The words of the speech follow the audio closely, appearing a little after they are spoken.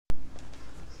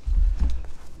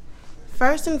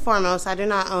First and foremost, I do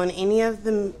not own any of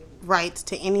the rights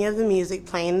to any of the music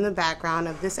playing in the background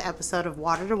of this episode of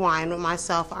Water to Wine with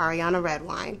myself, Ariana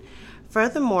Redwine.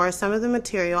 Furthermore, some of the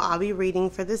material I'll be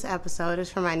reading for this episode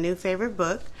is from my new favorite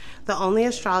book, The Only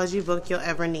Astrology Book You'll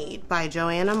Ever Need, by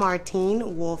Joanna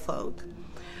Martine Woolfolk.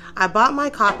 I bought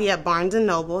my copy at Barnes &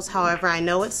 Nobles, however, I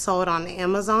know it's sold on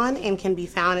Amazon and can be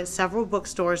found at several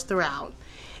bookstores throughout.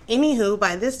 Anywho,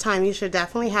 by this time you should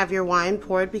definitely have your wine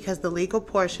poured because the legal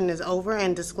portion is over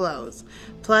and disclosed.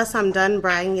 Plus, I'm done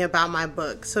bragging about my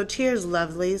book. So cheers,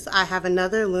 lovelies. I have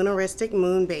another lunaristic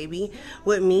moon baby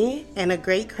with me and a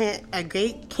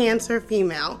great Cancer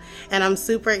female, and I'm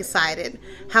super excited.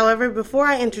 However, before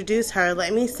I introduce her,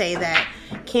 let me say that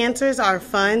Cancers are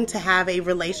fun to have a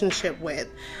relationship with.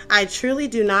 I truly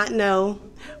do not know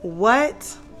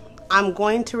what I'm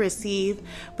going to receive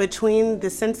between the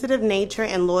sensitive nature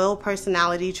and loyal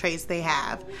personality traits they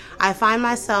have. I find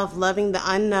myself loving the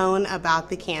unknown about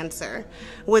the Cancer.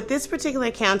 With this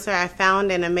particular Cancer, I found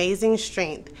an amazing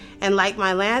strength. And like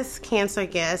my last Cancer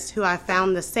guest, who I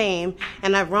found the same,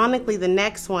 and ironically the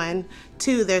next one,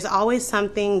 too, there's always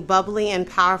something bubbly and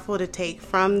powerful to take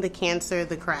from the Cancer,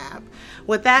 the crab.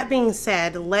 With that being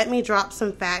said, let me drop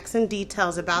some facts and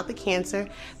details about the Cancer,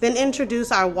 then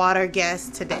introduce our water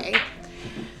guest today.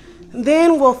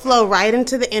 Then we'll flow right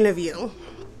into the interview.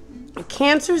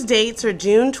 Cancer's dates are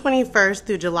June 21st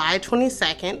through July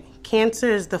 22nd. Cancer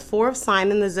is the fourth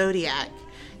sign in the zodiac.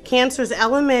 Cancer's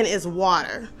element is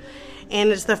water,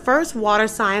 and it's the first water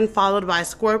sign followed by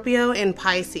Scorpio and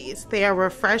Pisces. They are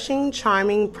refreshing,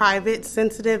 charming, private,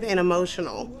 sensitive, and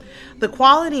emotional. The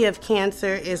quality of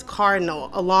Cancer is cardinal,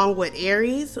 along with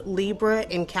Aries, Libra,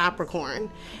 and Capricorn.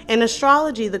 In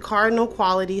astrology, the cardinal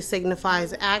quality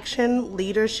signifies action,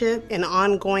 leadership, and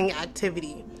ongoing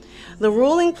activity. The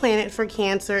ruling planet for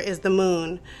Cancer is the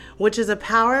moon, which is a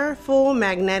powerful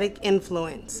magnetic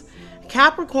influence.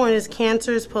 Capricorn is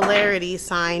Cancer's polarity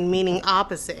sign, meaning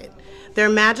opposite. Their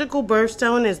magical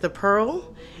birthstone is the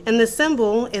pearl, and the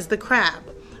symbol is the crab,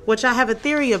 which I have a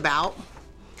theory about.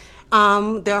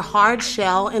 Their hard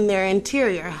shell and their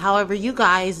interior. However, you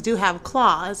guys do have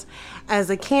claws, as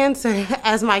my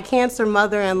Cancer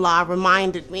mother-in-law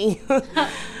reminded me,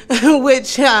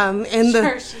 which in the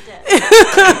sure she did.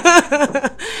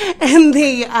 and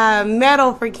the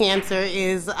metal for Cancer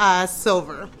is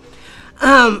silver.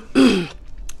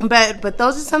 But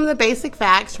those are some of the basic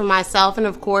facts from myself and,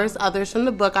 of course, others from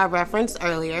the book I referenced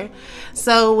earlier.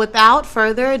 So without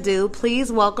further ado,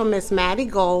 please welcome Miss Maddy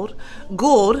Gould,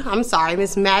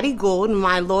 Miss Maddy Gould,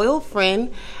 my loyal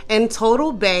friend and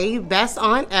total bae, best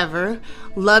aunt ever,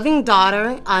 loving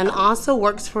daughter, and also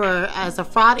works as a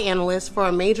fraud analyst for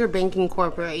a major banking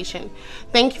corporation.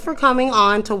 Thank you for coming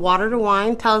on to Water to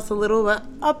Wine. Tell us a little bit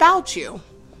about you.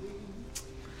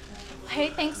 Hey,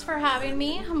 thanks for having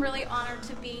me. I'm really honored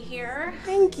to be here.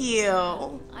 Thank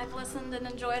you. I've listened and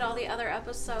enjoyed all the other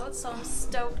episodes, so I'm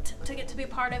stoked to get to be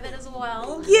part of it as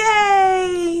well.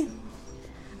 Yay!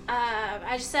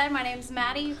 I just said my name's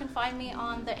Maddy. You can find me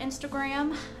on the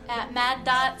Instagram at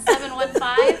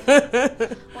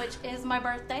mad.715, which is my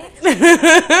birthday.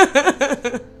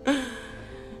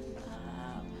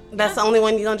 That's the only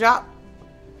one you're going to drop?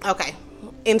 Okay.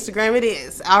 Instagram it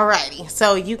is. Alrighty.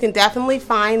 So you can definitely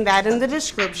find that in the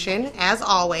description. As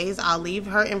always, I'll leave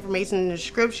her information in the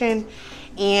description.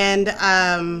 And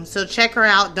so check her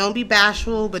out. Don't be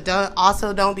bashful, but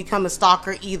don't become a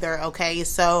stalker either. Okay.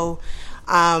 So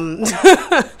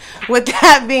with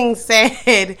that being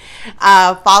said,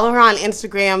 follow her on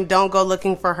Instagram. Don't go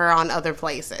looking for her on other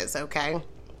places. Okay.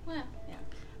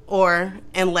 Or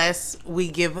unless we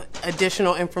give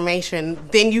additional information,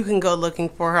 then you can go looking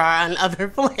for her on other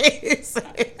places.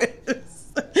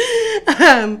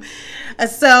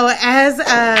 So as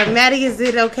Maddy, is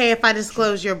it okay if I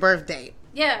disclose your birth date?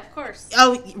 Yeah, of course.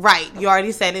 Oh, right. You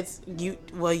already said it's you.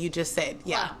 Well, you just said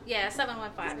yeah. Wow. Yeah,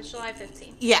 715. It's July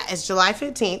 15th. Yeah, it's July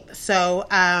 15th. So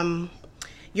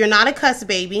you're not a cuss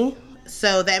baby,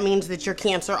 so that means that you're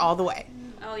Cancer all the way.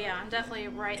 Oh, yeah, I'm definitely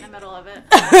right in the middle of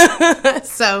it.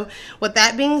 So, with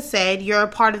that being said, you're a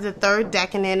part of the third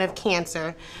decade of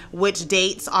Cancer, which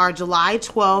dates are July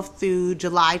 12th through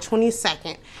July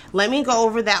 22nd. Let me go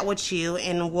over that with you,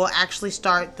 and we'll actually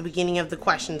start the beginning of the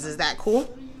questions. Is that cool?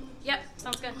 Yep,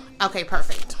 sounds good. Okay,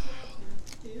 perfect.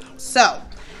 So,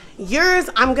 yours,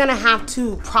 I'm going to have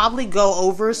to probably go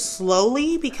over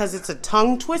slowly because it's a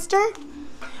tongue twister.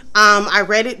 I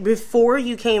read it before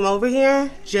you came over here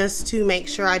just to make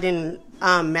sure I didn't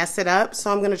mess it up.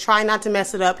 So I'm going to try not to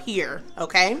mess it up here,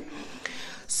 okay?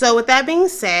 So with that being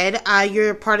said,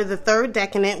 you're part of the third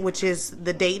decade, which is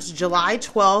the dates July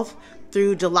 12th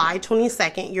through July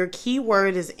 22nd. Your key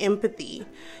word is empathy.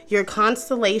 Your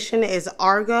constellation is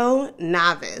Argo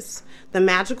Navis, the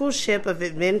magical ship of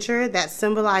adventure that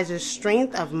symbolizes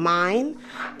strength of mind,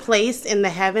 placed in the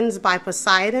heavens by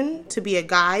Poseidon to be a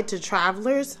guide to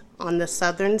travelers on the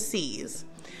southern seas.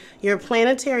 Your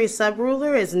planetary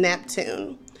subruler is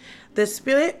Neptune. The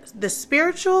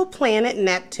spiritual planet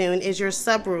Neptune is your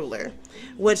subruler,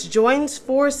 which joins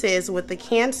forces with the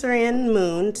Cancerian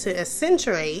moon to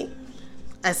accentuate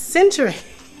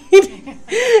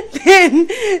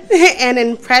an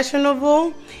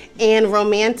impressionable and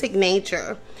romantic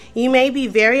nature. You may be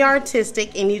very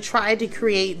artistic and you try to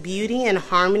create beauty and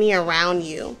harmony around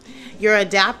you. Your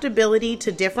adaptability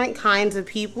to different kinds of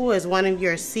people is one of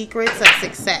your secrets of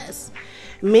success.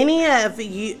 Many of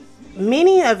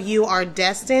you are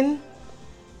destined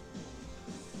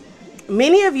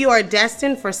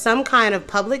for some kind of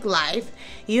public life.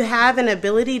 You have an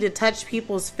ability to touch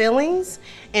people's feelings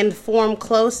and form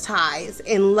close ties.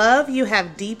 In love, you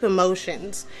have deep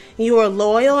emotions. You are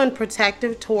loyal and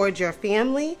protective towards your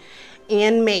family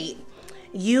and mate.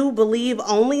 You believe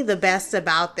only the best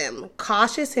about them.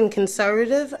 Cautious and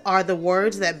conservative are the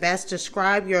words that best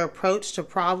describe your approach to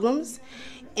problems.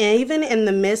 Even in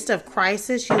the midst of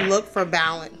crisis, you look for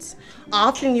balance.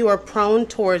 Often you are prone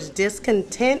towards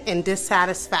discontent and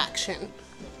dissatisfaction.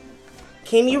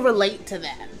 Can you relate to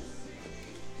that?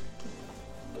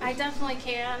 I definitely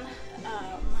can.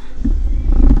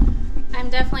 I'm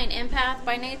definitely an empath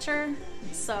by nature,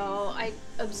 so I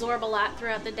absorb a lot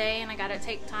throughout the day, and I gotta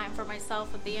take time for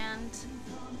myself at the end.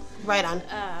 Right on.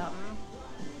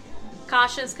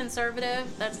 Cautious, conservative,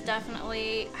 that's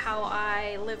definitely how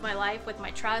I live my life, with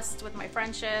my trust, with my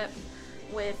friendship,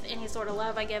 with any sort of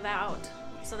love I give out.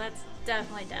 So that's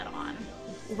definitely dead on.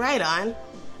 Right on.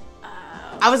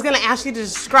 I was going to ask you to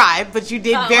describe, but you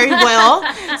did very well.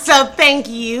 So thank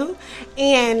you.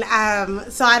 And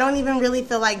so I don't even really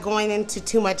feel like going into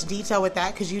too much detail with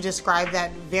that because you described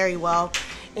that very well.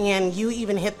 And you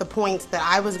even hit the points that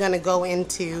I was going to go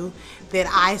into that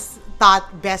I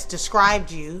thought best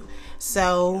described you.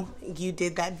 So you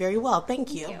did that very well.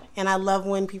 Thank you. And I love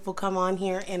when people come on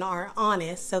here and are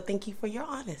honest. So thank you for your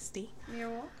honesty. You're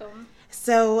welcome.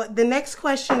 So the next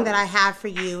question that I have for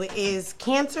you is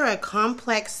Cancer a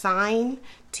complex sign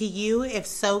to you? If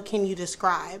so, can you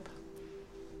describe?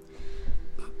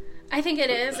 I think it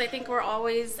is. I think we're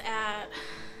always at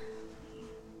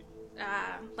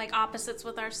like opposites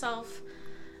with ourselves.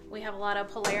 We have a lot of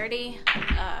polarity.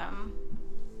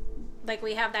 Like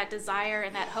we have that desire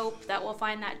and that hope that we'll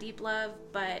find that deep love,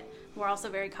 but we're also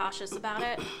very cautious about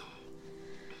it.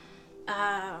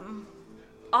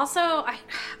 Also,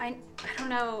 I don't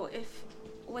know if,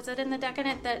 was it in the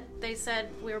Decadent that they said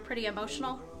we were pretty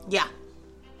emotional? Yeah.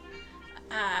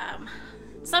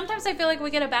 Sometimes I feel like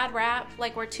we get a bad rap,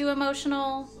 like we're too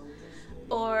emotional,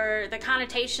 or the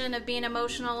connotation of being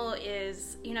emotional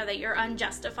is, you know, that you're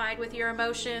unjustified with your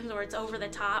emotions, or it's over the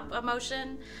top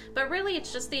emotion. But really,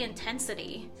 it's just the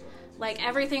intensity. Like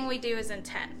everything we do is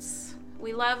intense.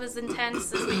 We love as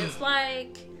intense as we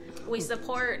dislike. We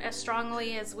support as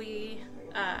strongly as we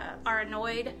are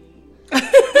annoyed.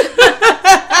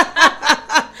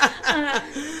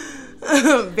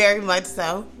 Very much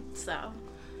so. So,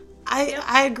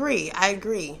 I agree.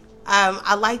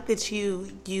 I like that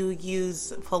you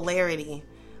use polarity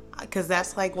because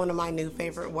that's like one of my new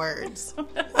favorite words.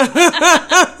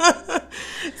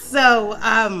 So,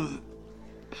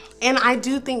 and I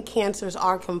do think cancers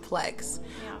are complex.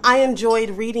 Yeah. I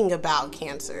enjoyed reading about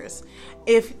cancers.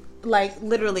 If like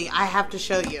literally, I have to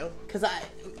show you because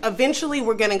eventually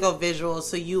we're gonna go visual,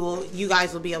 so you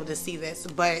guys will be able to see this.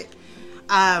 But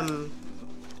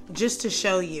just to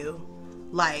show you,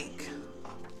 like,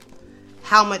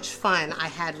 how much fun I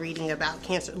had reading about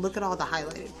cancer. Look at all the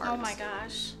highlighted parts. Oh my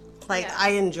gosh. Like, yeah.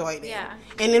 I enjoyed it. Yeah.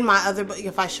 And in my other book,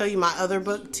 if I show you my other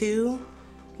book too,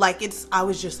 like I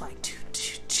was just like,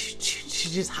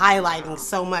 just highlighting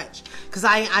so much. Because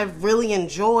I really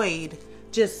enjoyed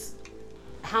just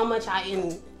how much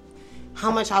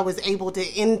I was able to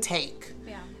intake.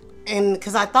 Yeah. And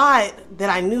because I thought that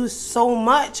I knew so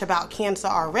much about cancer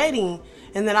already,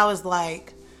 and then I was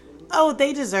like, oh,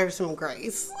 they deserve some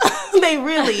grace. They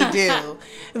really do.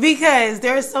 Because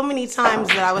there are so many times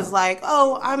that I was like,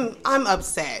 oh, I'm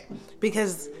upset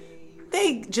because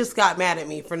they just got mad at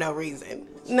me for no reason.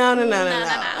 No.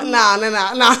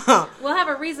 We'll have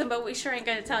a reason, but we sure ain't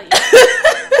gonna tell you.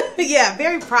 Yeah,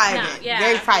 very private. No, yeah,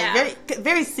 very private. Yeah.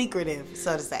 Very secretive,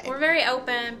 so to say. We're very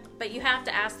open, but you have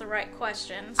to ask the right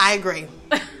questions. I agree.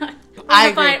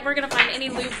 We're gonna find any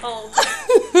loophole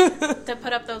to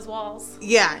put up those walls.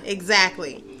 Yeah,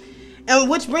 exactly. And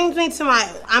which brings me to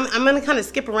I'm going to kind of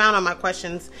skip around on my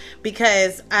questions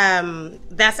because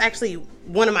that's actually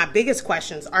one of my biggest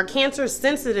questions. Are cancers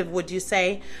sensitive, would you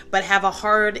say, but have a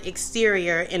hard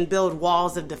exterior and build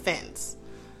walls of defense?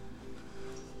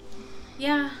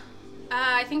 Yeah,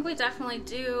 I think we definitely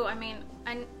do. I mean,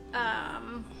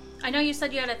 I know you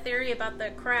said you had a theory about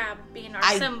the crab being our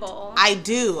symbol. I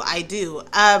do.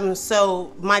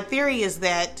 So my theory is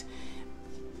that,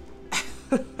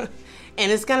 and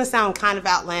it's going to sound kind of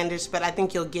outlandish, but I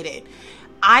think you'll get it.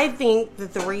 I think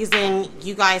that the reason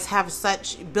you guys have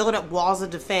such build up walls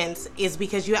of defense is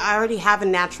because you already have a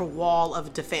natural wall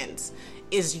of defense.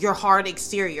 Is your hard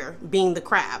exterior, being the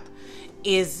crab,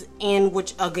 is in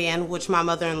which my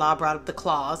mother-in-law brought up the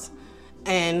claws.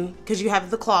 And because you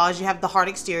have the claws, you have the hard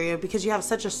exterior, because you have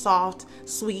such a soft,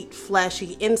 sweet,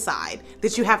 fleshy inside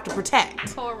that you have to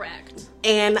protect. Correct.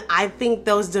 And I think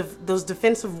those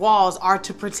defensive walls are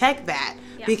to protect that,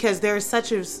 because there's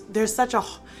such a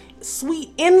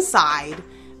sweet inside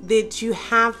that you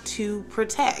have to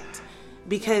protect,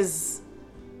 because.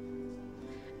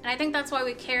 And I think that's why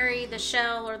we carry the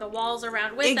shell or the walls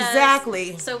around with us.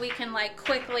 Exactly. So we can, like,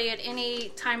 quickly, at any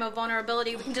time of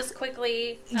vulnerability, we can just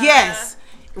quickly...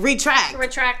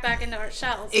 retract back into our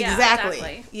shells.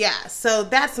 Exactly. Yeah, so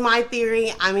that's my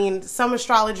theory. I mean, some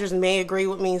astrologers may agree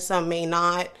with me, some may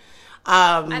not.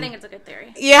 I think it's a good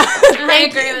theory. Yeah. I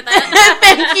agree with that.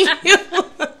 Thank you.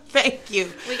 Thank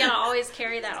you. We gotta always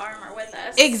carry that armor with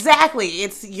us. Exactly.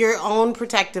 It's your own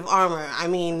protective armor. I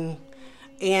mean...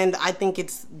 And I think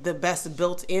it's the best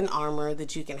built-in armor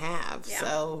that you can have. Yeah.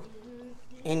 So,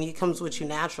 and it comes with you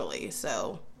naturally.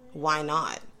 So why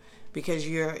not? Because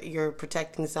you're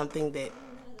protecting something that,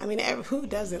 I mean, who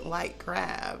doesn't like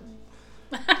crab?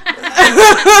 It's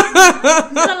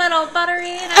a little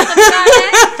buttery and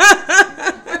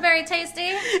it's a very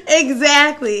tasty.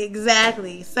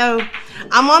 Exactly. So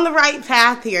I'm on the right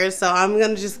path here. So I'm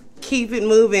gonna just keep it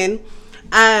moving.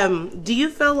 Do you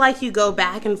feel like you go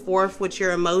back and forth with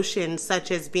your emotions,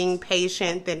 such as being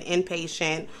patient then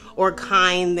impatient, or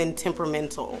kind then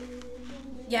temperamental?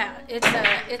 Yeah,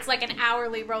 it's like an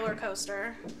hourly roller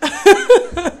coaster.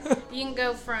 You can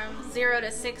go from 0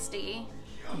 to 60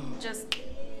 just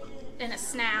in a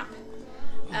snap.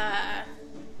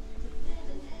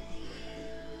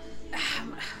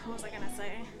 What was I gonna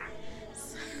say?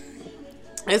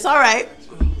 It's all right.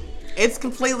 It's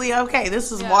completely okay.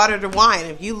 This is water to wine.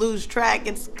 If you lose track,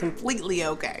 it's completely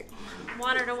okay.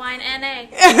 Water to wine, NA.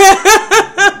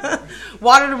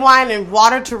 Water to wine and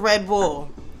water to Red Bull.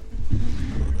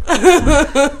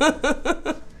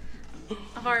 I've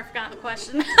already forgotten the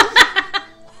question.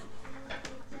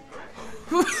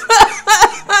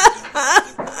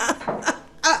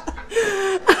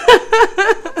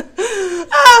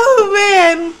 Oh,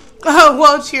 man. Oh,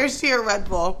 well, cheers to your Red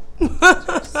Bull.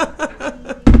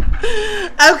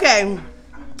 Okay.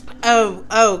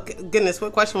 Oh, goodness.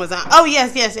 What question was that? Oh,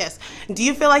 yes. Do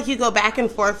you feel like you go back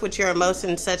and forth with your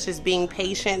emotions, such as being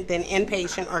patient, then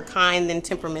impatient, or kind, then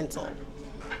temperamental?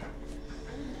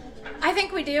 I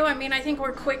think we do. I mean, I think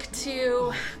we're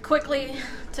quickly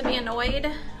to be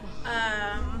annoyed.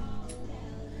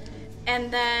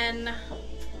 And then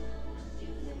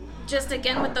just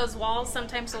again with those walls,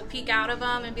 sometimes we'll peek out of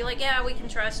them and be like, yeah, we can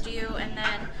trust you. And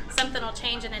then something will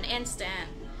change in an instant.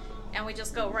 And we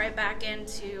just go right back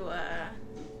into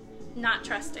not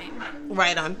trusting.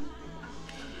 Right on.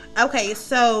 Okay,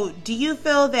 so do you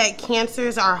feel that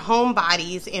cancers are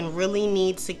homebodies and really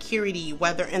need security,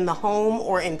 whether in the home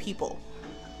or in people?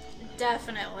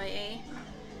 Definitely.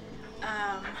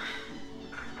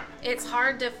 It's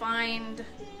hard to find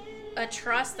a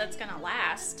trust that's going to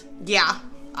last. Yeah,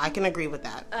 I can agree with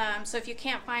that. So if you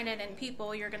can't find it in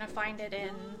people, you're going to find it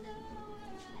in...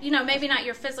 maybe not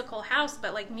your physical house,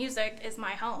 but like music is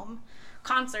my home.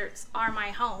 Concerts are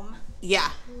my home.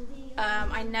 Yeah.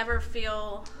 I never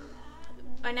feel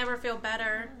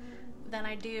better than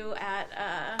I do at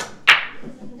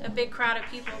a big crowd of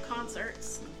people at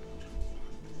concerts.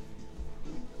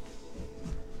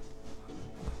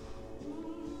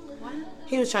 What?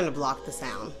 He was trying to block the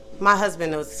sound. My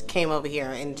husband came over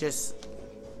here and just...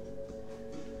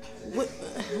 Why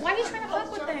are you trying to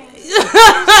fuck with things?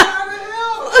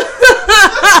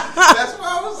 That's why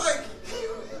I was like...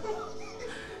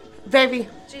 Baby.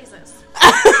 Jesus.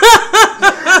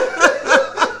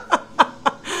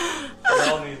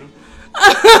 Y'all need him.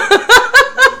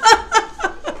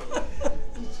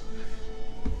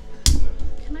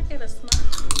 Can I get a smile?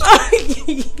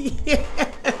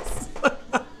 Yes.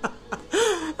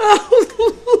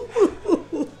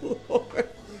 Lord.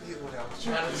 You get what I was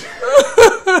trying to do.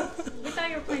 We thought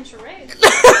you were playing charades.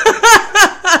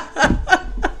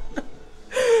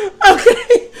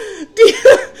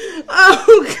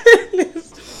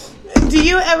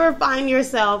 ever find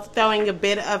yourself throwing a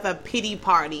bit of a pity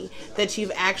party that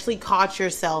you've actually caught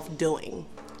yourself doing?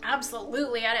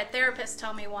 Absolutely. I had a therapist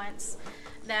tell me once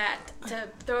that to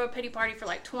throw a pity party for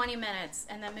like 20 minutes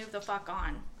and then move the fuck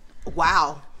on.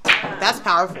 Wow. That's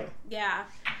powerful. Yeah.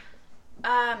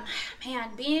 Man,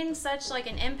 being such like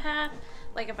an empath,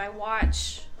 like if I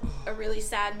watch a really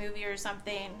sad movie or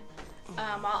something,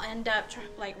 I'll end up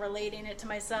like relating it to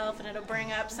myself, and it'll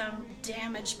bring up some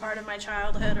damaged part of my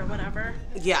childhood or whatever.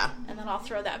 Yeah. And then I'll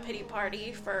throw that pity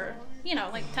party for,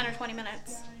 like 10 or 20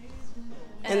 minutes.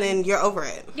 And then you're over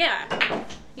it. Yeah.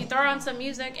 You throw on some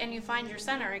music and you find your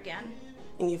center again.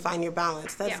 And you find your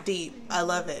balance. That's deep. I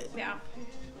love it. Yeah.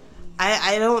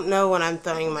 I don't know when I'm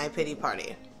throwing my pity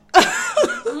party.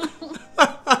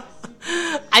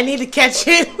 I need to catch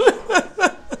it.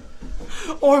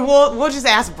 Or we'll just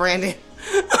ask Brandon.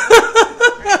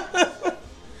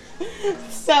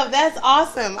 So that's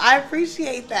awesome. I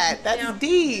appreciate that. That's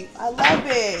deep. I love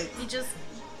it.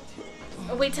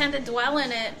 We tend to dwell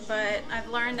in it, but I've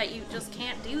learned that you just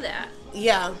can't do that.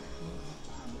 Yeah.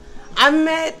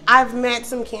 I've met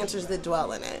some cancers that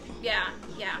dwell in it. Yeah.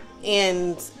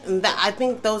 And I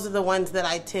think those are the ones that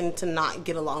I tend to not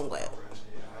get along with.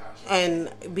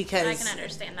 And because I can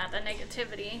understand that, the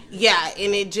negativity. Yeah,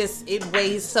 and it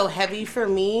weighs so heavy for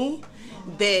me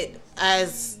that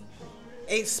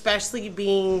especially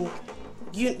being,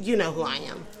 you know who I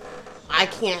am. I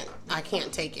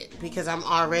can't take it because I'm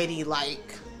already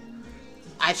like,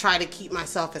 I try to keep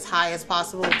myself as high as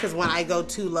possible because when I go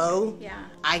too low,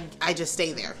 I just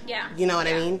stay there. Yeah. You know what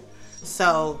I mean?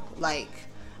 So like,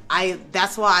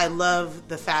 that's why I love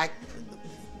the fact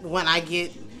when I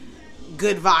get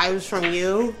good vibes from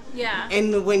you. Yeah.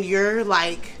 And when you're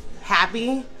like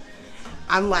happy,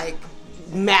 I'm like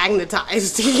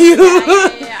magnetized to you.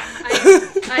 Yeah.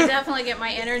 I definitely get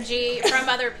my energy from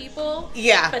other people.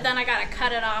 Yeah. But then I gotta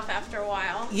cut it off after a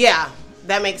while. Yeah,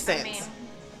 that makes sense. I mean,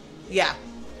 yeah.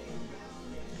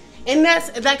 And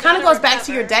that kind of goes back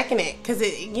to your decadent, because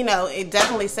it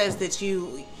definitely says that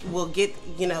you will get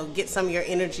some of your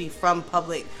energy from the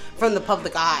public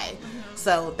eye. Mm-hmm.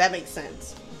 So that makes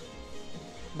sense.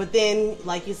 But then,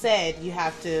 like you said, you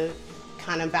have to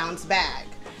kind of bounce back.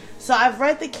 So I've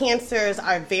read that cancers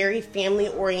are very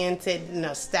family-oriented,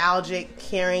 nostalgic,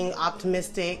 caring,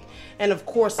 optimistic, and of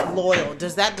course loyal.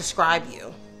 Does that describe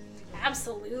you?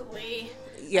 Absolutely.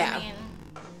 Yeah. I mean,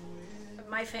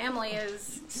 my family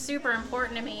is super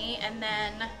important to me, and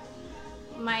then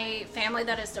my family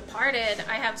that is departed,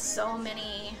 I have so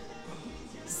many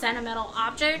sentimental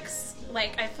objects.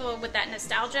 Like, I feel with that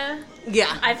nostalgia.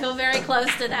 Yeah. I feel very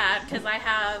close to that because I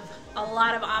have a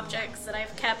lot of objects that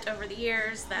I've kept over the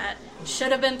years that should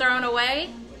have been thrown away.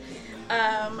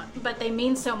 But they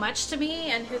mean so much to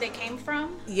me and who they came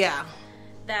from. Yeah.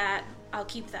 That I'll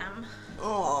keep them.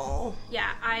 Oh.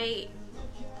 Yeah,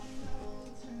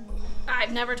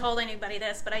 I've never told anybody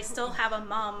this, but I still have a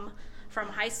mum from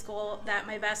high school that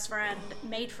my best friend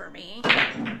made for me.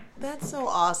 That's so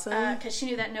awesome. Because she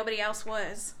knew that nobody else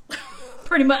was.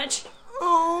 Pretty much.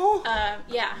 Oh.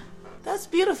 Yeah. That's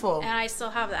beautiful. And I still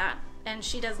have that. And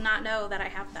she does not know that I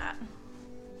have that.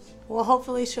 Well,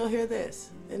 hopefully she'll hear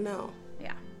this and know.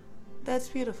 Yeah. That's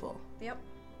beautiful. Yep.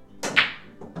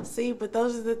 See, but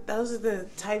those are the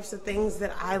types of things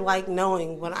that I like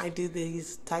knowing when I do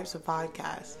these types of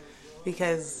podcasts,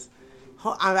 because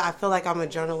I feel like I'm a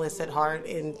journalist at heart,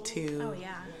 and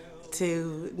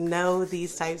to know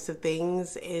these types of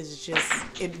things is just,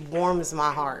 it warms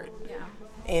my heart. Yeah.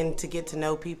 And to get to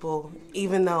know people,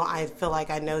 even though I feel like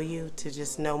I know you, to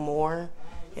just know more,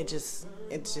 it just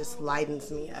lightens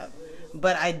me up.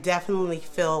 But I definitely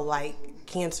feel like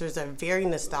cancers are very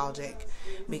nostalgic,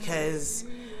 because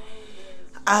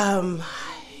I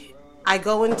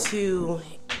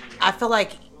feel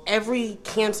like every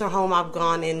cancer home I've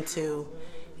gone into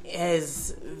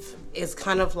is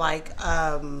kind of like,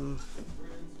 how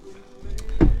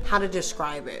to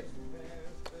describe it?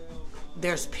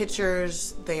 There's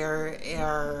pictures there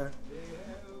are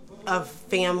of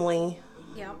family.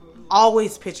 Yep.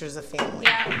 Always pictures of family.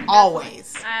 Yeah,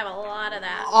 always. I have a lot of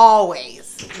that.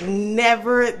 Always.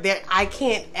 Never there. I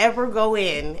can't ever go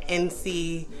in and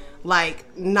see like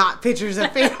not pictures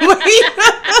of family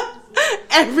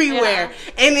everywhere.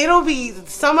 Yeah. And it'll be,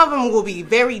 some of them will be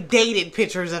very dated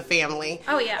pictures of family.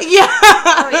 Oh yeah. Yeah.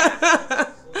 Oh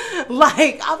yeah.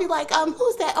 Like, I'll be like,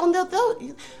 who's that?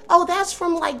 Oh, that's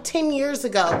from like 10 years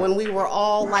ago when we were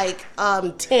all like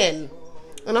 10.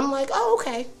 And I'm like, oh,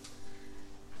 okay.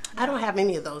 I don't have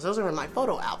any of those. Those are in my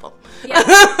photo album. Yeah.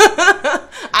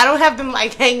 I don't have them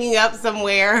like hanging up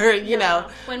somewhere, you know.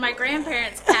 When my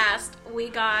grandparents passed, we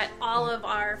got all of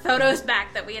our photos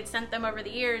back that we had sent them over the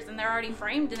years, and they're already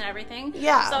framed and everything.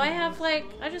 Yeah. So I have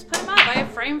I just put them up. I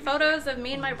have framed photos of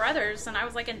me and my brothers, and I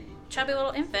was like a chubby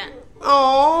little infant.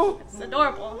 Oh. It's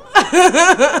adorable.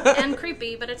 And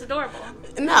creepy, but it's adorable.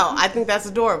 No, I think that's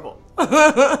adorable.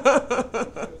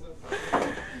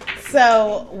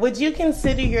 So, would you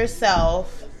consider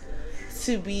yourself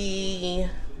to be...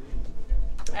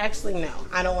 Actually, no.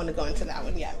 I don't want to go into that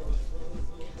one yet.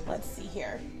 Let's see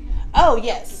here. Oh,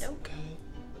 yes.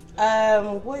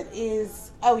 What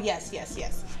is... Oh, yes.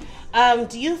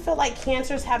 Do you feel like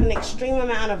cancers have an extreme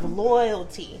amount of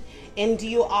loyalty? And do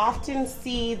you often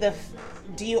see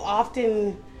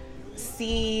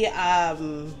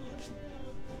how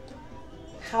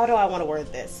do I want to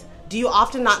word this? Do you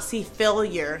often not see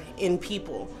failure in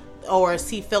people, or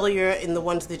see failure in the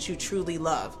ones that you truly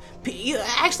love?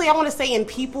 Actually, I want to say in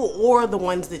people or the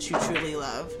ones that you truly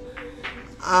love.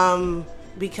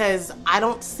 Because I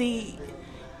don't see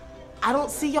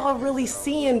y'all really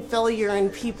seeing failure in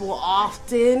people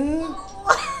often.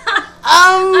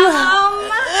 I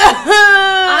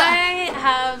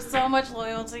have so much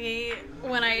loyalty.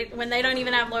 When they don't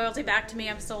even have loyalty back to me,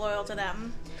 I'm still loyal to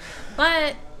them.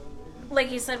 But like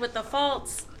you said with the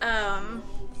faults, I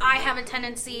have a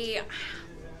tendency,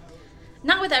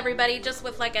 not with everybody, just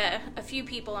with like a few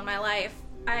people in my life.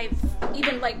 I've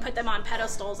even put them on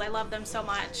pedestals. I love them so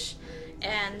much,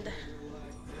 and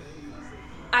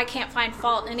I can't find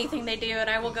fault in anything they do, and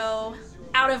I will go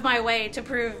out of my way to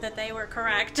prove that they were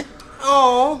correct.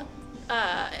 Oh.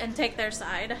 And take their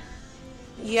side.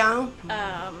 Yeah.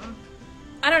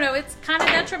 I don't know, it's kind of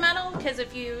detrimental, because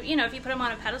if you put them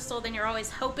on a pedestal, then you're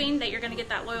always hoping that you're going to get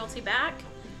that loyalty back.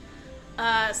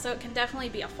 So it can definitely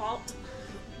be a fault.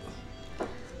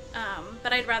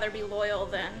 But I'd rather be loyal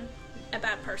than a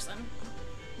bad person.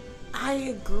 I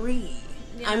agree.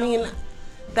 You know? I mean,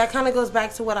 that kind of goes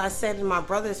back to what I said in my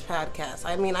brother's podcast.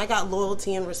 I mean, I got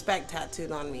loyalty and respect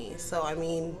tattooed on me. So, I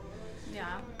mean...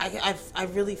 Yeah. I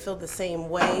really feel the same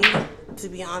way, to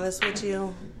be honest with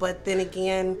you. But then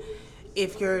again,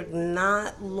 if you're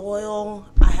not loyal,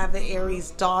 I have an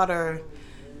Aries daughter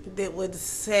that would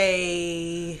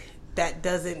say that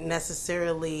doesn't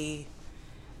necessarily...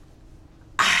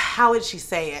 How would she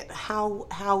say it? How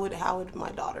would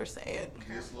my daughter say it?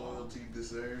 Disloyalty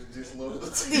deserves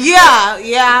disloyalty.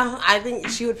 Yeah. I think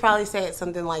she would probably say it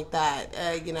something like that.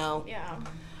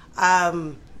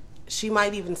 Yeah. She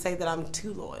might even say that I'm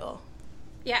too loyal.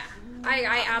 Yeah,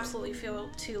 I absolutely feel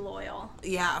too loyal.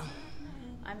 Yeah.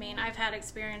 I mean, I've had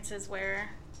experiences where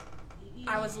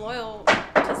I was loyal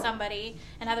to somebody,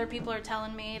 and other people are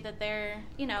telling me that they're,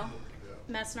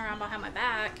 messing around behind my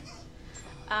back.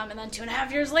 And then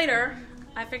 2.5 years later,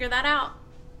 I figured that out.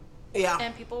 Yeah.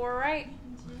 And people were right.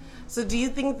 So do you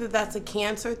think that that's a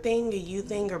Cancer thing, a you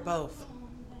thing, or both?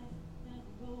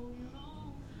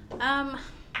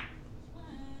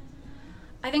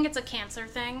 I think it's a Cancer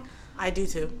thing. I do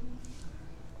too.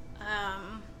 I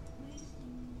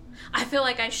feel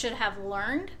like I should have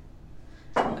learned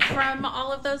from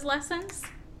all of those lessons.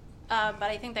 But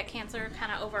I think that Cancer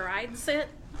kind of overrides it,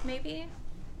 maybe.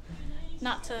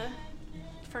 Not to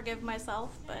forgive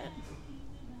myself, but...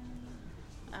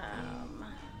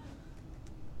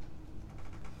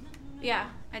 yeah,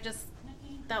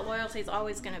 that loyalty is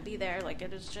always going to be there.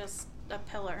 It is just a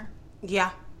pillar.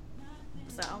 Yeah.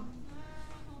 So,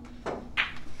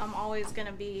 I'm always going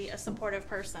to be a supportive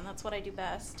person. That's what I do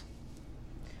best.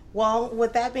 Well,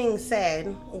 with that being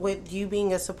said, with you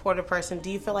being a supportive person,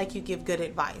 do you feel like you give good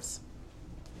advice?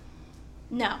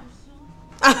 No.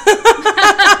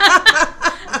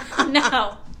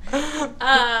 No.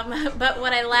 But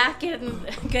what I lack in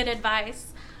good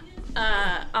advice,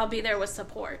 I'll be there with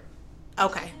support.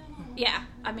 Okay. Yeah.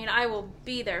 I mean, I will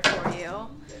be there for you.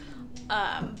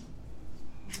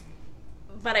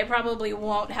 But I probably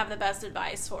won't have the best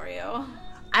advice for you.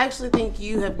 I actually think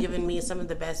you have given me some of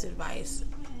the best advice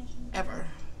ever.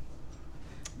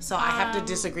 So I have to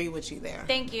disagree with you there.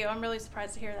 Thank you. I'm really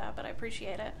surprised to hear that, but I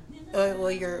appreciate it.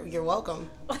 Well, you're welcome.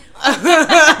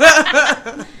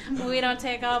 We don't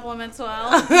take compliments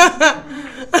well.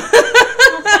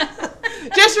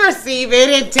 Just receive it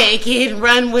and take it and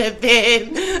run with it.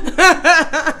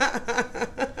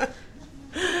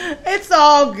 It's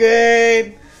all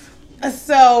good.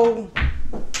 So,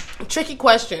 tricky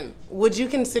question. Would you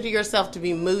consider yourself to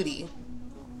be moody?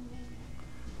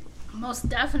 Most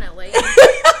definitely.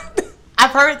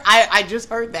 I just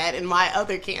heard that in my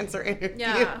other Cancer interview.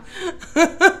 Yeah.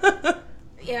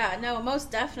 Yeah, no, most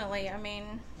definitely. I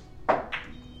mean,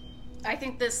 I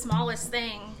think the smallest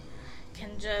thing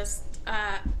can just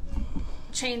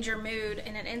change your mood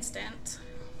in an instant.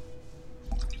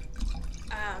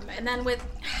 And then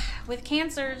with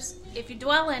cancers, if you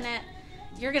dwell in it,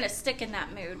 you're going to stick in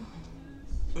that mood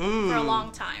for a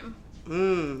long time.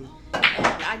 And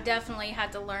I definitely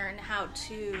had to learn how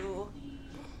to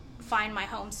find my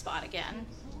home spot again.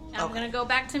 And I'm going to go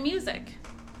back to music.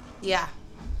 Yeah.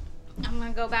 I'm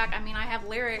going to go back. I mean, I have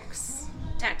lyrics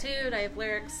tattooed. I have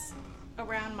lyrics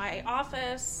around my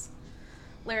office,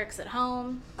 lyrics at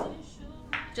home,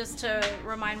 just to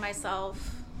remind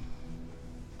myself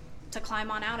to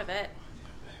climb on out of it.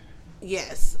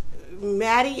 Yes.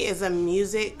 Maddy is a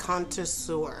music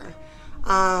connoisseur.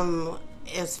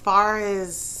 As far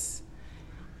as,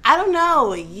 I don't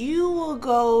know, you will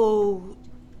go,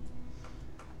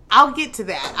 I'll get to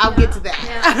that. Get to that.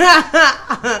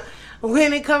 Yeah.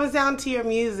 When it comes down to your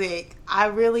music, I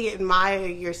really admire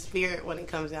your spirit when it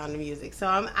comes down to music. So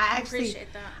I actually appreciate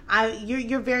that.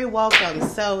 You're very welcome.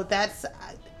 So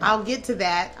I'll get to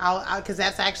that. Because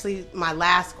that's actually my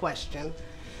last question.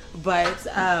 But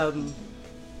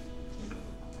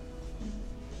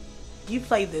you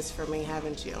played this for me,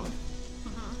 haven't you?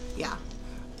 Mm-hmm. Yeah.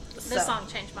 This song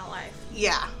changed my life.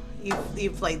 Yeah,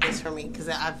 you played this for me because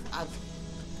I've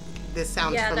this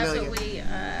sounds familiar. Yeah,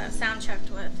 that's what we sound checked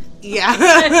with. Yeah.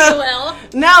 If you will.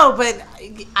 No, but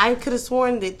I could have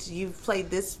sworn that you've played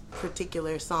this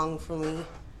particular song for me.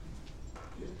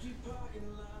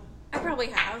 I probably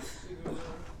have.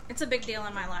 It's a big deal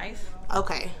in my life.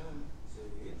 Okay.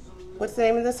 What's the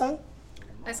name of this song?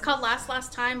 It's called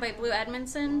Last Time by Blue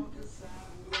Edmondson.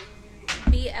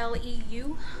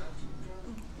 BLEU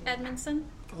Edmondson.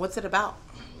 What's it about?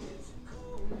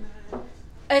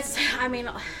 It's, I mean,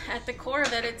 at the core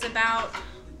of it, it's about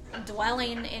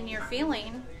dwelling in your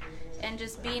feeling and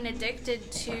just being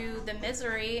addicted to the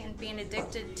misery and being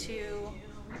addicted to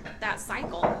that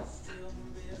cycle.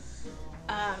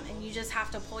 And you just have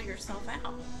to pull yourself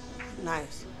out.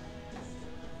 Nice.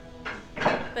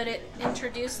 But it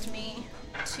introduced me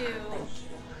to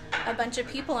a bunch of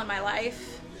people in my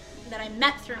life that I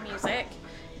met through music,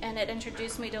 and it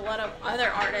introduced me to a lot of other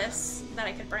artists that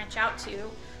I could branch out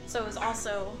to. So it was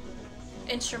also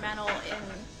instrumental in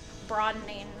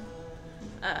broadening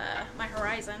my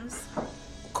horizons.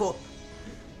 Cool.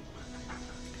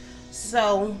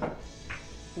 So,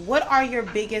 what are your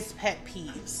biggest pet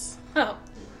peeves? Oh.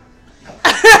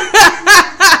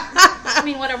 I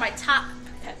mean, what are my top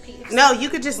pet peeves? No, you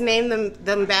could just name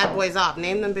them bad boys off.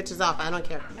 Name them bitches off. I don't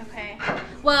care. Okay.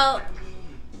 Well,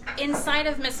 inside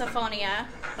of misophonia,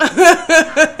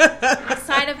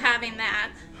 inside of having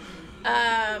that,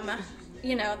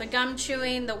 the gum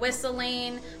chewing, the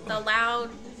whistling, the loud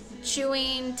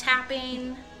chewing,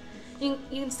 tapping, you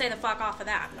can stay the fuck off of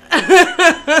that.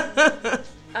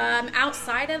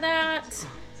 Outside of that,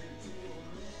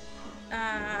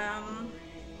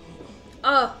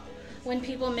 when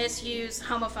people misuse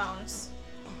homophones,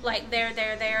 like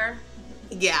there.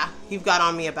 Yeah, you've got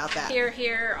on me about that.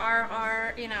 Here,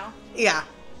 are, Yeah.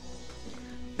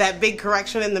 That big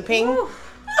correction in the ping.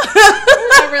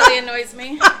 That really annoys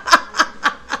me.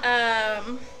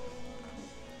 I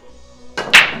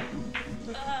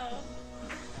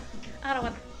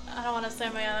don't want to say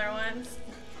my other ones.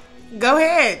 Go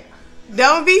ahead.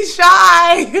 Don't be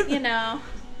shy.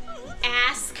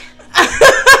 Ask.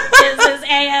 This is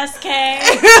ASK.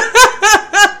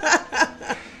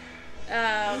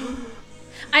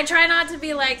 I try not to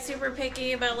be super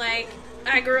picky, but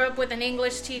I grew up with an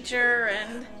English teacher,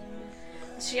 and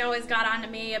she always got on to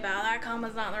me about that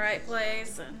comma's not in the right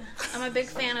place, and I'm a big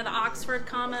fan of the Oxford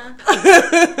comma.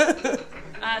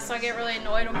 So I get really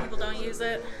annoyed when people don't use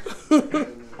it.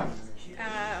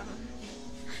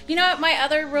 You know what? My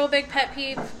other real big pet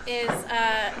peeve is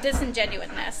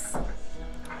disingenuousness.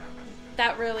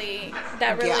 That really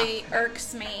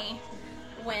irks me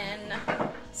when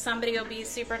somebody will be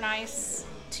super nice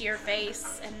to your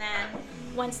face, and then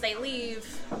once they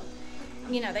leave,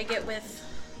 they get with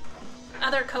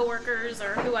other coworkers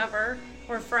or whoever,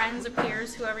 or friends or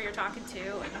peers, whoever you're talking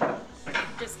to, and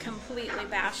just completely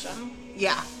bash them.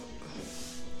 Yeah.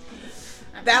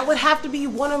 That would have to be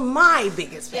one of my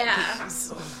biggest pet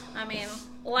peeves. I mean,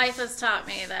 life has taught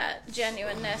me that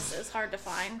genuineness is hard to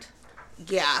find.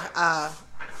 Yeah. I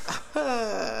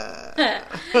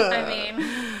mean,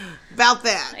 about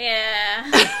that.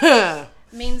 Yeah.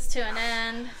 Means to an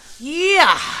end.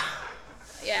 Yeah.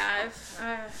 Yeah,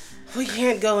 we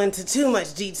can't go into too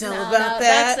much detail about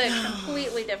that. That's a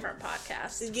completely different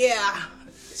podcast. Yeah,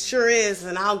 sure is,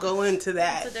 and I'll go into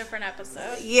that. It's a different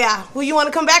episode. Yeah. Well, you want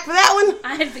to come back for that one?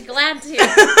 I'd be glad to.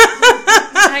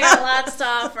 I got lots to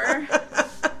offer.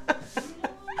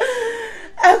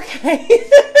 Okay.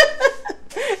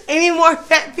 Any more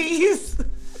pet peeves?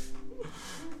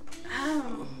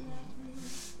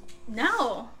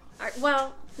 No.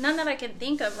 Well, none that I can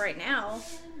think of right now.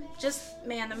 Just,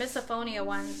 man, the misophonia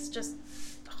one's just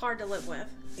hard to live with.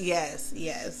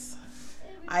 Yes.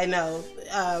 I know.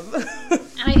 And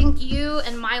I think you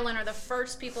and Mylan are the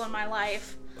first people in my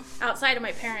life, outside of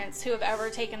my parents, who have ever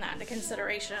taken that into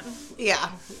consideration.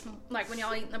 Yeah. Like when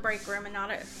y'all eat in the break room and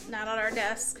not at our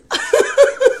desk. I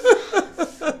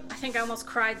think I almost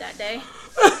cried that day.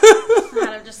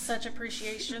 Out of just such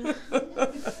appreciation.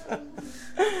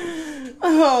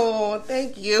 Oh,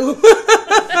 thank you.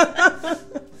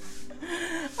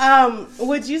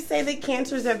 Would you say that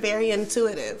cancers are very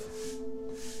intuitive?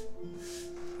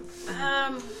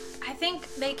 I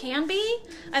think they can be.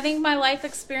 I think my life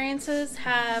experiences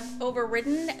have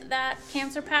overridden that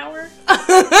cancer power.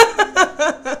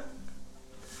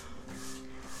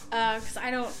 Because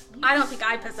I don't think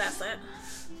I possess it.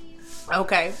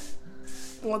 Okay.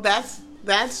 Well, that's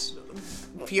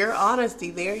pure honesty.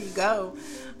 There you go.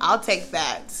 I'll take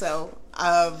that. So,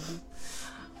 I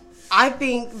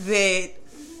think that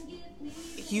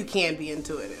you can be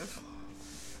intuitive.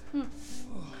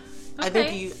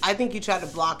 Okay. I think you try to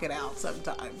block it out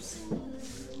sometimes.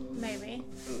 Maybe.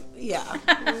 Yeah.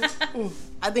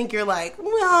 I think you're like,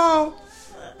 well,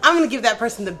 I'm going to give that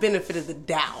person the benefit of the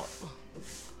doubt.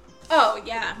 Oh,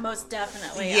 yeah, most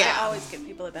definitely. Yeah. I always give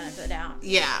people the benefit of the doubt.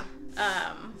 Yeah.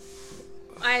 I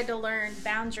had to learn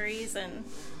boundaries and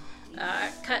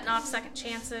cutting off second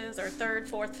chances or third,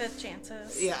 fourth, fifth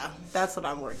chances. Yeah, that's what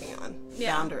I'm working on.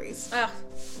 Yeah. Boundaries. Ugh.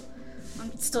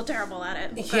 I'm still terrible at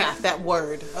it. Yeah, that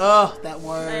word. Oh, that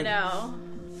word. I know.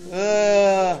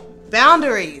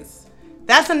 Boundaries.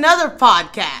 That's another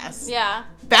podcast. Yeah.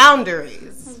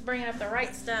 Boundaries. I was bringing up the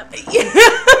right step.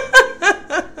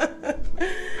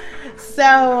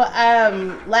 So,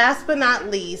 last but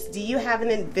not least, do you have an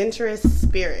adventurous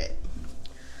spirit?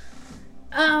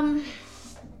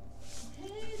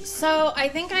 So I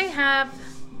think I'm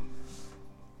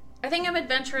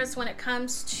adventurous when it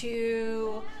comes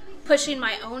to pushing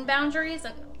my own boundaries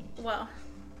and, well,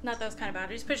 not those kind of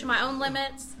boundaries, pushing my own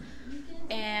limits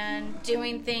and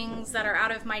doing things that are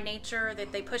out of my nature,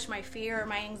 that they push my fear or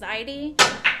my anxiety.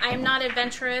 I'm not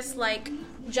adventurous like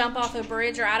jump off a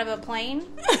bridge or out of a plane.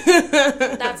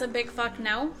 That's a big fuck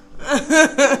no.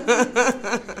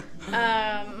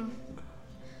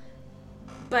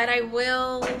 But I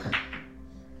will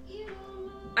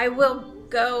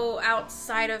go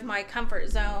outside of my comfort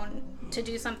zone to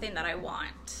do something that I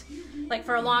want. Like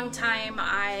for a long time,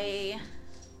 I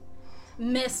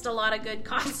missed a lot of good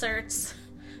concerts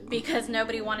because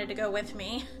nobody wanted to go with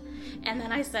me. And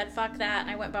then I said, fuck that, and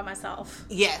I went by myself.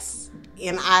 Yes.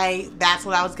 And that's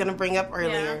what I was going to bring up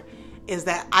earlier, is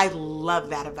that I love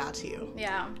that about you.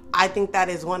 Yeah. I think that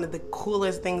is one of the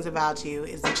coolest things about you,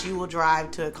 is that you will drive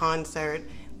to a concert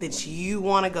that you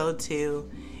want to go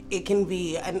to. It can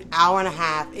be an hour and a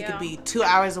half. It could be 2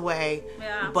 hours away.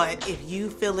 Yeah. But if you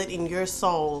feel it in your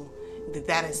soul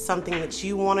that is something that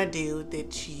you want to do,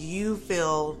 that you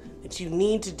feel that you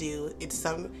need to do,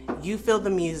 you feel the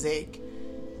music,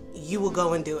 you will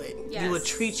go and do it. Yes. You will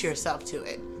treat yourself to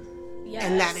it. Yes.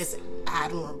 And that is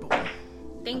admirable.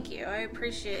 Thank you. I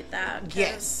appreciate that.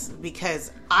 Yes,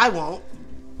 because I won't.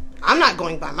 I'm not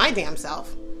going by my damn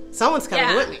self. Someone's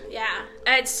coming with me. Yeah.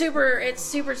 It's super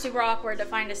awkward to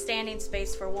find a standing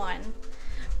space for one.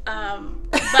 But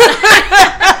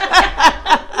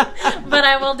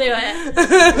I will do it.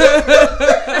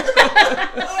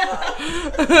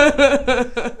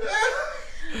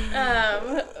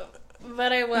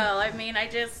 But I will. I mean, I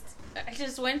just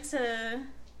went to.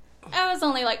 I was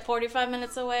only like 45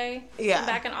 minutes away. Yeah.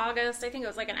 Back in August, I think it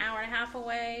was like an hour and a half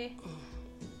away.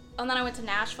 And then I went to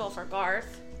Nashville for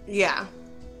Garth. Yeah.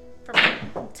 For my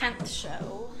 10th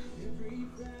show.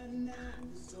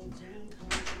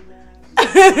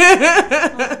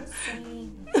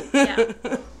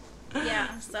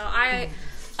 Yeah. So I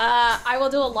will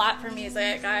do a lot for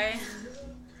music. I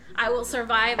will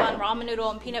survive on ramen noodle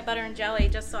and peanut butter and jelly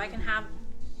just so I can have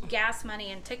gas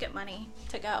money and ticket money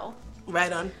to go.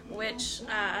 Right on. Which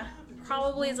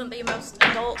probably isn't the most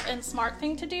adult and smart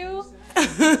thing to do,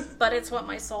 but it's what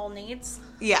my soul needs.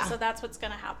 Yeah. So that's what's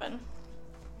going to happen.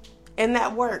 And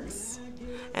that works.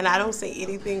 And I don't see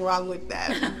anything wrong with that.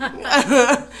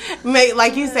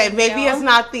 Like you said, maybe it's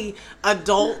not the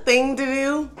adult thing to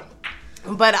do,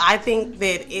 but I think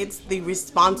that it's the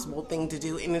responsible thing to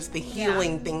do, and it's the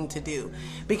healing thing to do.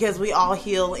 Because we all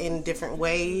heal in different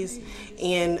ways,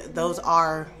 and those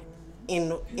are,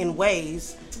 in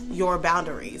ways, your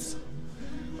boundaries.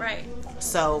 Right.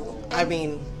 So, I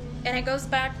mean... And it goes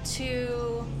back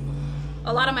to...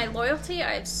 a lot of my loyalty.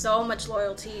 I have so much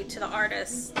loyalty to the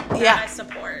artists that I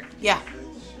support. Yeah.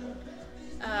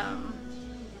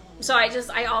 So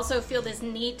I also feel this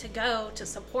need to go to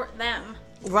support them.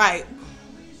 Right.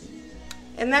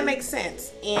 And that makes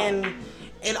sense. And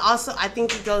it also, I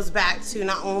think it goes back to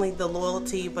not only the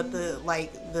loyalty, but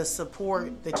the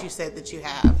support that you said that you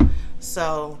have.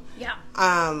 So, yeah.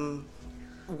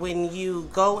 When you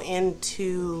go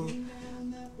into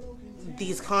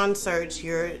these concerts,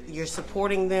 you're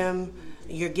supporting them,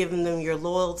 you're giving them your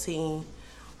loyalty.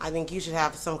 I think you should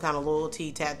have some kind of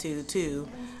loyalty tattoo too.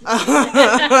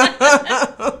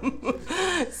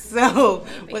 So,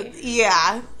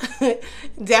 yeah,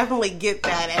 definitely get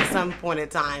that at some point in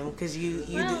time because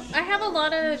I have a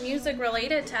lot of music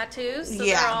related tattoos. So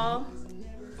yeah.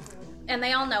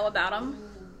 They all know about them.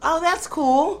 Oh, that's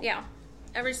cool. Yeah,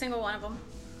 every single one of them.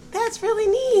 That's really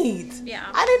neat. Yeah,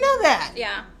 I didn't know that.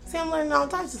 Yeah. See, I'm learning all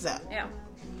types of stuff. Yeah.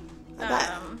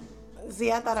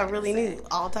 I thought I really knew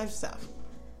all types of stuff.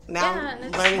 Now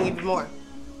I'm learning even more.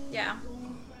 Yeah.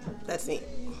 That's neat.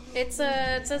 It's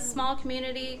a small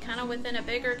community, kind of within a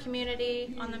bigger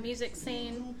community on the music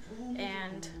scene,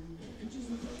 and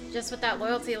just with that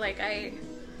loyalty, like I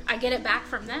get it back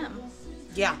from them.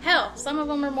 Yeah. Hell, some of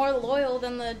them are more loyal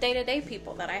than the day-to-day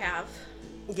people that I have.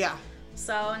 Yeah.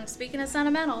 So, and speaking of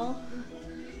sentimental,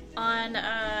 on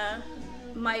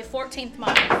my 14th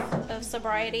month of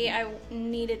sobriety, I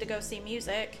needed to go see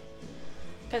music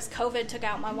because COVID took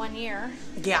out my 1 year.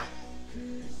 Yeah.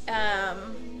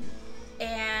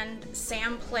 And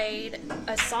Sam played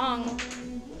a song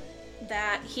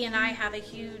that he and I have a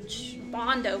huge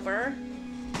bond over.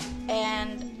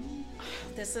 And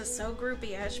this is so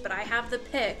groupie-ish, but I have the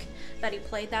pick that he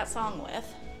played that song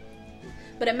with.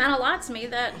 But it meant a lot to me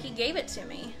that he gave it to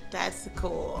me. That's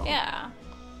cool. Yeah.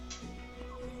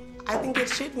 I think it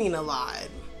should mean a lot.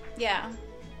 Yeah.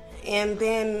 And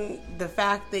then the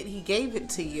fact that he gave it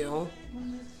to you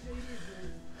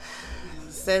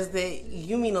says that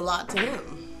you mean a lot to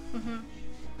him. Mm-hmm.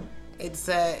 It's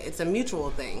a mutual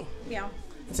thing. Yeah.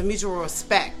 It's a mutual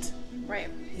respect. Right.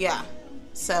 Yeah.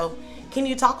 So, can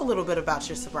you talk a little bit about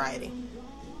your sobriety?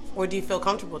 Or do you feel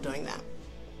comfortable doing that?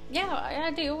 Yeah, I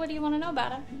do. What do you want to know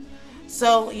about it?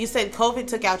 So, you said COVID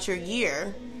took out your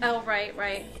year. Oh,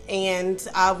 right. And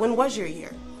when was your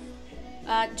year?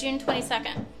 June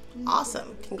 22nd.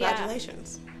 Awesome.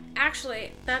 Congratulations. Yeah.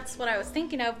 Actually, that's what I was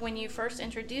thinking of when you first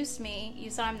introduced me. You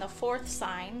said I'm the 4th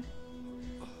sign.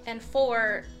 And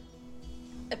 4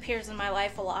 appears in my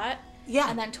life a lot. Yeah.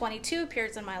 And then 22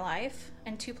 appears in my life.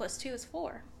 And 2 plus 2 is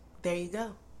 4. There you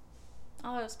go.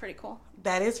 Oh, that was pretty cool.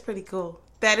 That is pretty cool.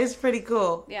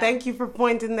 Yeah. Thank you for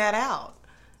pointing that out.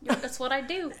 That's what I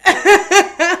do.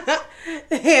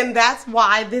 And that's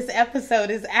why this episode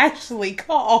is actually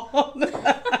called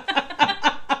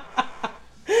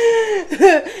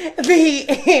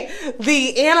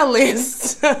the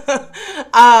analyst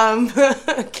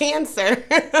cancer.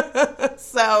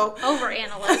 So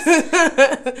overanalyst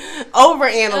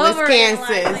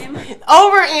cancers.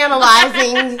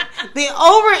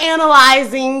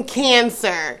 Overanalyzing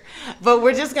cancer. But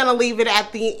we're just gonna leave it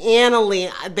at the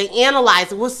analyzing.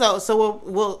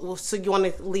 So you want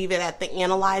to leave it at the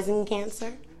analyzing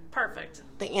cancer? Perfect.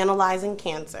 The analyzing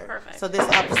cancer. Perfect. So this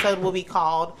episode will be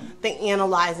called the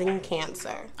analyzing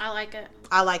cancer. I like it.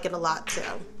 I like it a lot too.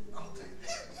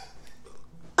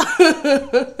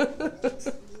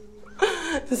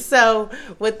 So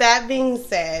with that being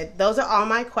said, those are all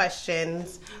my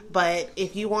questions. But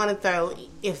if you want to throw,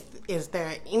 is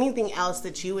there anything else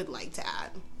that you would like to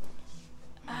add?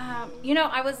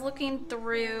 I was looking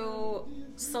through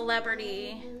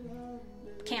celebrity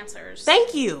cancers.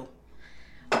 Thank you.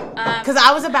 Because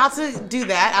I was about to do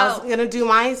that. I was going to do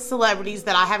my celebrities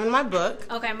that I have in my book.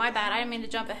 Okay, my bad. I didn't mean to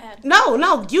jump ahead. No,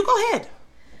 you go ahead.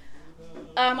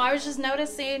 I was just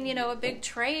noticing, a big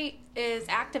trait is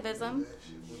activism.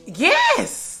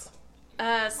 Yes.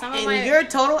 You're a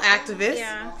total activist.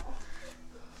 Yeah.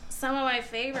 Some of my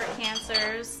favorite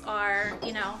cancers are,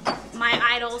 my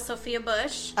idol, Sophia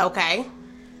Bush. Okay.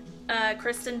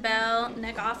 Kristen Bell,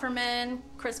 Nick Offerman,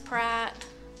 Chris Pratt.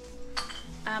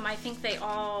 I think they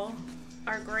all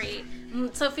are great.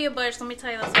 Sophia Bush, let me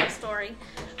tell you this whole story.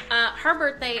 Her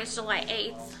birthday is July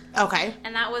 8th. Okay.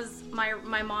 And that was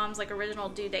my mom's original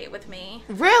due date with me.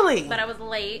 Really? But I was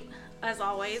late, as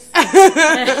always.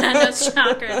 No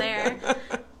shocker there.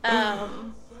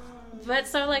 But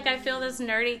so I feel this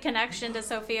nerdy connection to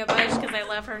Sophia Bush because I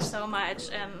love her so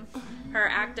much, and her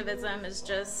activism is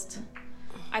just,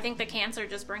 I think the cancer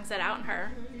just brings it out in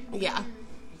her. Yeah.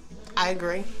 I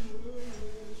agree.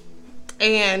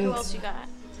 And who else you got?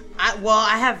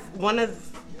 I have one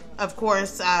of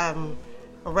course,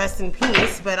 rest in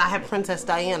peace, but I have Princess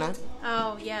Diana.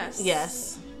 Oh, yes.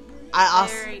 Yes.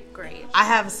 Very great. I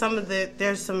have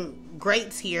there's some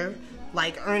greats here,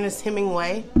 like Ernest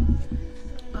Hemingway.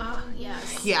 Oh,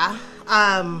 yes. Yeah.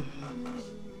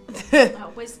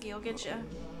 Whiskey will get you.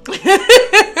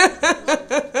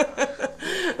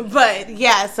 But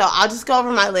yeah, so I'll just go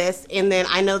over my list, and then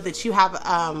I know that you have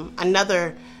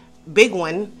another big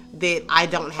one that I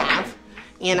don't have,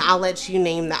 and I'll let you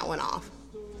name that one off.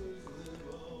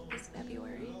 It's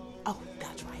February. Oh,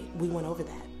 that's right. We went over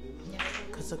that. Yeah.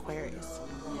 Because Aquarius.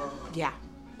 Yeah.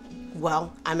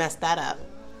 Well, I messed that up.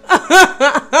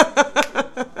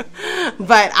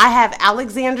 But I have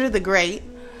Alexander the Great,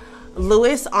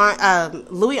 Louis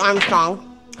Armstrong,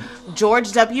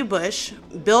 George W. Bush,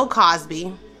 Bill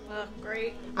Cosby. Oh,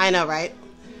 great. I know, right?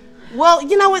 Well,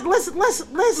 you know what? Let's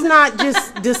not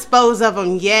just dispose of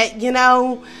them yet. You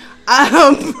know.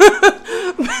 I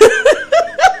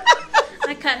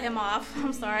cut him off.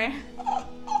 I'm sorry.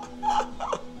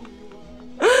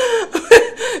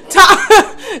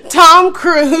 Tom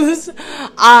Cruise,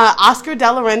 Oscar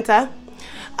De La Renta,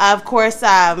 of course,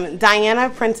 Diana,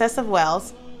 Princess of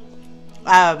Wales,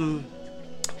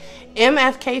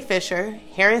 MFK Fisher,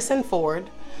 Harrison Ford,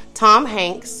 Tom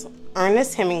Hanks,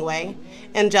 Ernest Hemingway,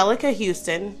 Angelica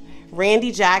Houston,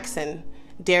 Randy Jackson,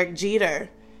 Derek Jeter,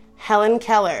 Helen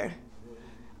Keller,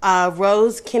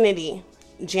 Rose Kennedy,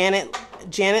 Janet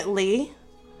Leigh,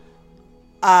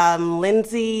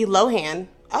 Lindsay Lohan.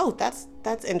 Oh, that's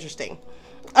interesting.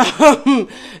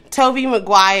 Toby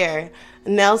Maguire,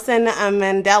 Nelson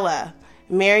Mandela,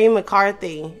 Mary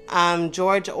McCarthy,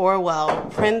 George Orwell,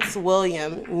 Prince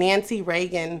William, Nancy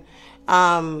Reagan,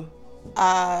 Geraldo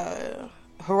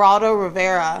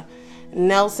Rivera,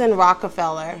 Nelson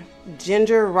Rockefeller,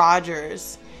 Ginger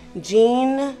Rogers,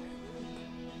 Jean...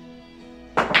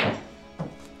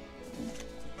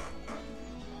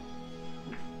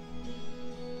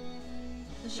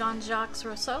 Jean-Jacques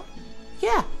Rousseau.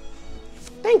 Yeah.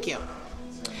 Thank you.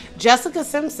 Jessica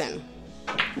Simpson,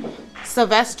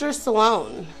 Sylvester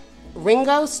Stallone,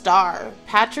 Ringo Starr,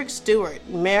 Patrick Stewart,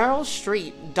 Meryl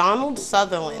Streep, Donald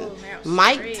Sutherland,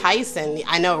 Mike Streep. Tyson.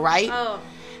 I know, right? Oh,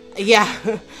 Yeah.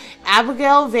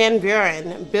 Abigail Van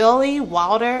Buren, Billy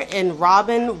Wilder, and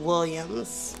Robin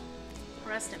Williams.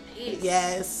 rest in peace.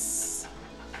 Yes.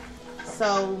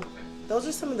 So, those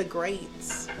are some of the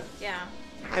greats. Yeah.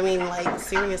 I mean, like,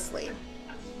 seriously.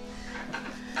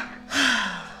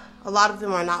 A lot of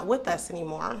them are not with us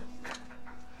anymore.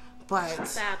 But,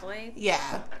 Sadly,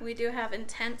 yeah. we do have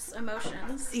intense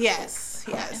emotions. Yes,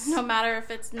 yes. No matter if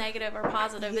it's negative or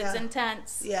positive, Yeah. it's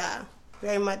intense. Yeah,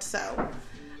 very much so.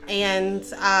 And,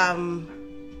 and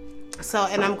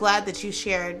I'm glad that you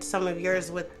shared some of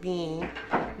yours with me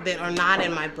that are not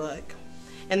in my book.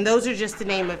 And those are just to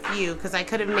name a few, because I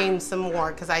could have named some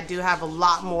more, because I do have a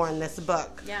lot more in this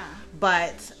book. Yeah.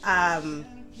 But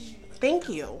thank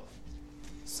you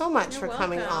so much You're for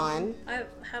coming welcome. on. I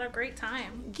had a great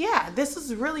time. Yeah, this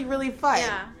was really, really fun.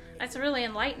 Yeah. It's really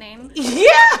enlightening.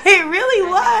 Yeah, it really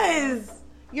was.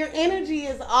 Your energy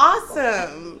is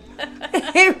awesome.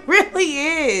 It really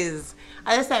is.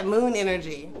 That's that moon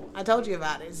energy. I told you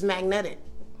about it. It's magnetic.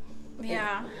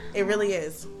 Yeah. It really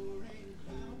is.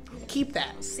 Keep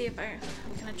that. See if I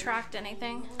can attract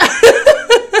anything.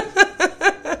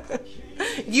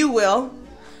 You will.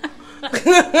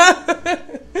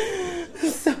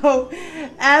 So,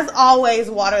 as always,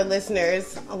 water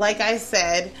listeners, like I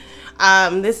said,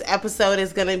 this episode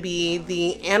is going to be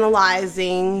the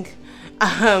analyzing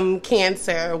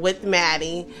cancer with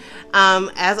Maddy.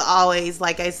 As always,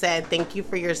 like I said, thank you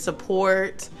for your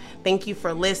support. Thank you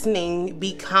for listening.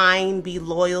 Be kind, be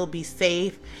loyal, be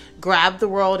safe. Grab the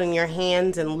world in your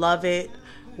hands and love it.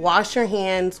 Wash your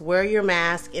hands, wear your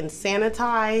mask, and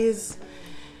sanitize.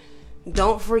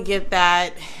 Don't forget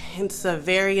that. It's a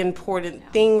very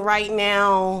important thing right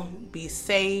now. Be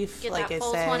safe, Get like that I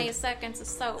full said. 20 seconds of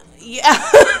soap. Yeah.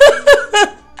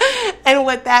 And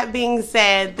with that being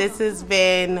said, this has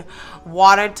been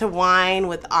Water to Wine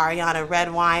with Ariana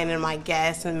Redwine and my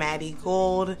guest, Maddy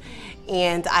Gould.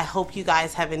 And I hope you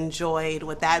guys have enjoyed.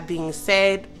 With that being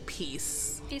said,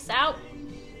 peace. Peace out.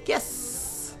 Yes.